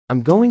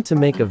I'm going to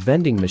make a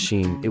vending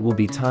machine. It will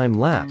be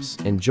time-lapse.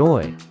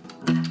 Enjoy.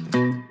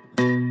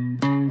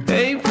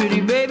 Hey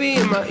pretty baby,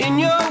 am I in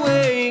your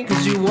way?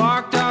 Cause you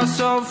walked out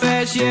so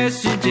fast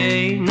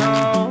yesterday.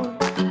 No,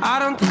 I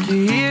don't think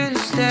you're here to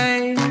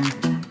stay.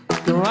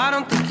 No, I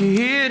don't think you're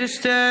here to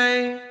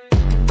stay.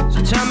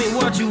 So tell me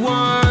what you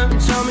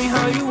want, tell me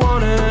how you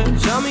want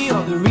it. Tell me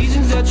all the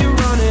reasons that you're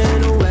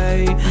running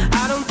away.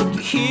 I don't think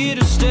you're here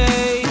to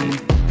stay.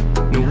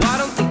 No, I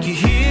don't think you're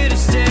here to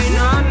stay.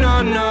 No,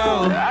 no, no.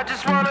 I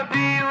just wanna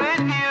be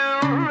with you.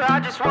 I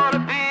just wanna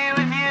be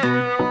with you,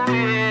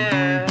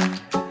 yeah.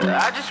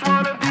 I just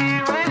wanna be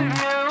with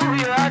you,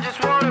 yeah. I just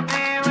wanna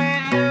be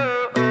with you.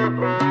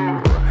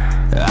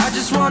 I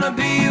just wanna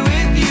be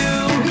with you.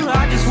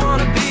 I just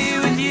wanna be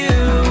with you,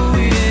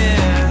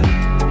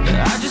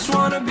 yeah. I just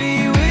wanna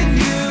be with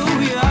you,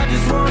 yeah. I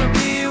just wanna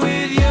be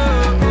with you.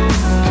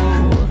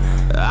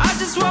 I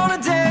just wanna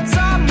dance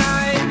all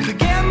night,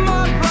 forget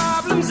my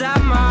problems, I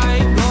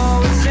might go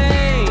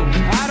insane.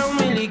 I don't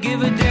really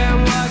give a damn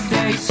what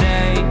they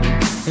say.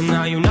 And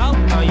now you know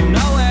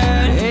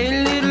it.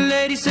 Hey little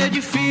lady, said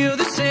you feel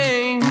the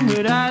same,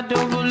 but I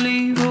don't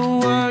believe a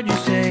word you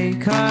say.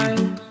 Cause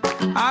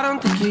I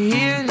don't think you're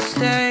here to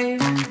stay.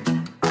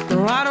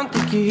 No, I don't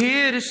think you're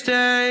here to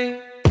stay.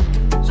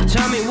 So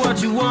tell me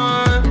what you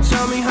want,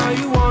 tell me how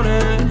you want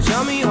it.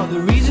 Tell me all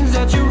the reasons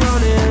that you're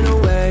running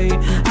away.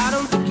 I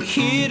don't think you're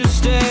here to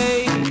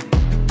stay.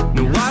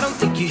 No, I don't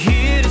think you're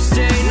here to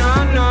stay. No,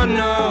 no,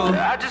 no.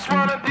 I just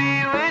wanna be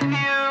with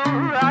you.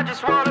 I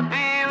just wanna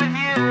be with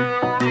you,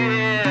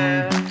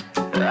 yeah.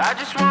 I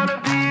just wanna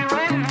be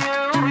with you,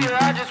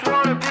 yeah. I just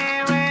wanna be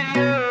with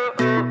you.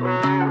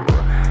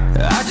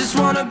 I just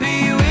wanna be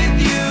with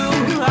you.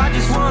 I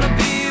just wanna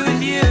be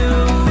with you,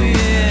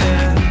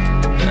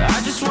 yeah. I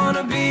just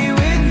wanna be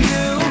with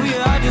you,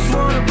 yeah. I just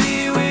wanna be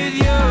with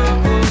you.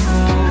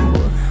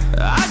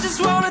 I just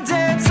wanna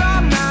dance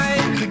all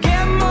night,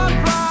 forget my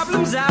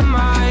problems, I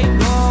might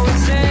go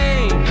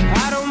insane.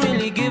 I don't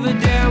really give a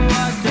damn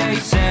what they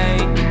say.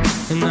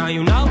 And now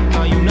you know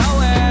it.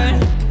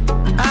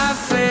 I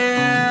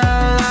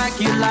feel like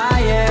you're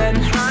lying,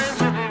 trying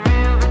to be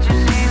real, but you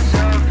seem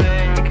so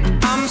fake.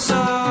 I'm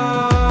so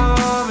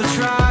over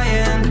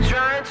trying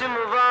to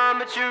move on,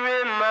 but you're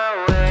in my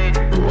way.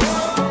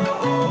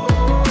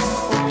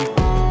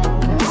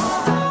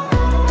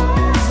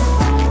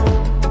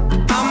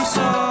 I'm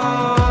so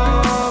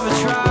over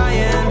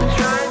trying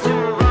to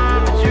move on,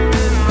 but you're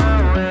in my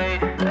way.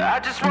 I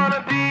just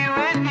wanna be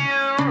with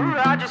you.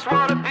 I just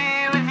wanna be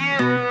with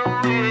you,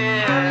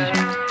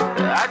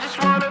 yeah. I just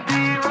wanna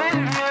be with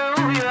you,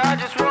 yeah. I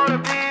just wanna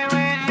be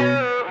with you.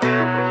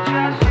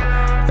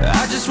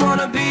 I just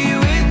wanna be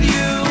with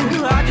you.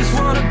 I just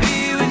wanna be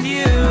with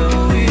you,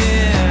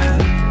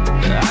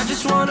 yeah. I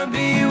just wanna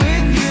be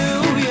with you,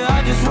 yeah. I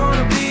just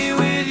wanna be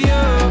with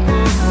you.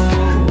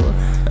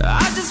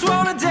 I just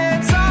wanna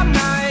dance all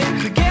night,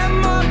 forget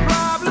my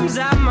problems,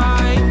 I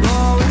might go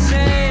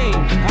insane.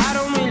 I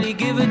don't really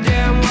give a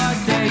damn what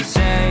they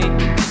say.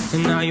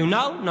 And now you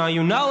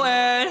know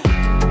it.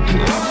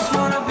 I just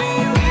wanna be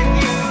with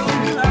you.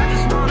 I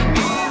just wanna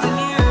be with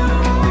you,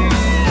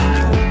 yeah.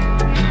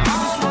 I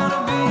just wanna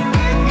be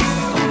with you,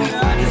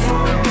 yeah. I just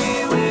wanna be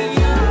with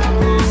you.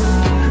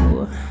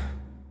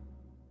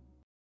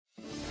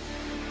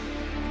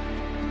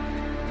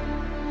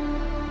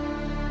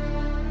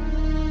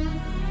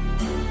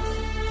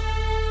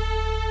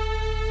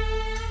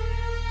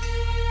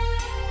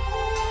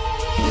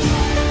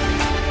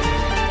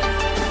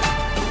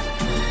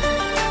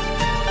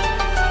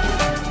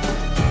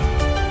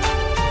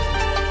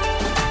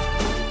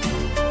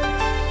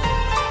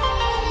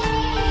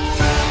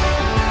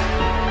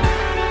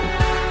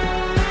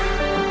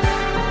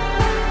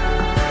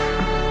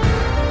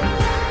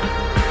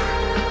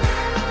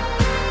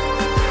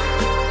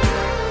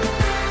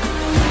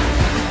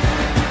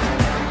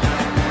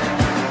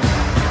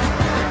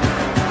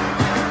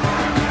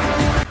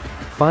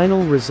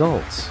 Final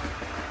results.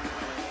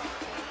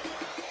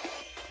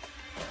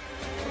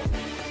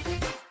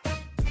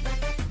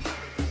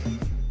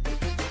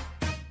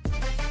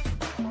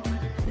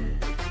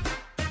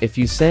 If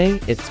you say,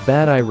 "It's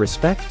bad, I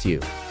respect you,"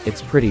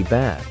 it's pretty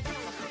bad.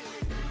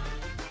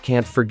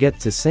 Can't forget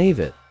to save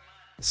it.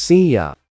 See ya.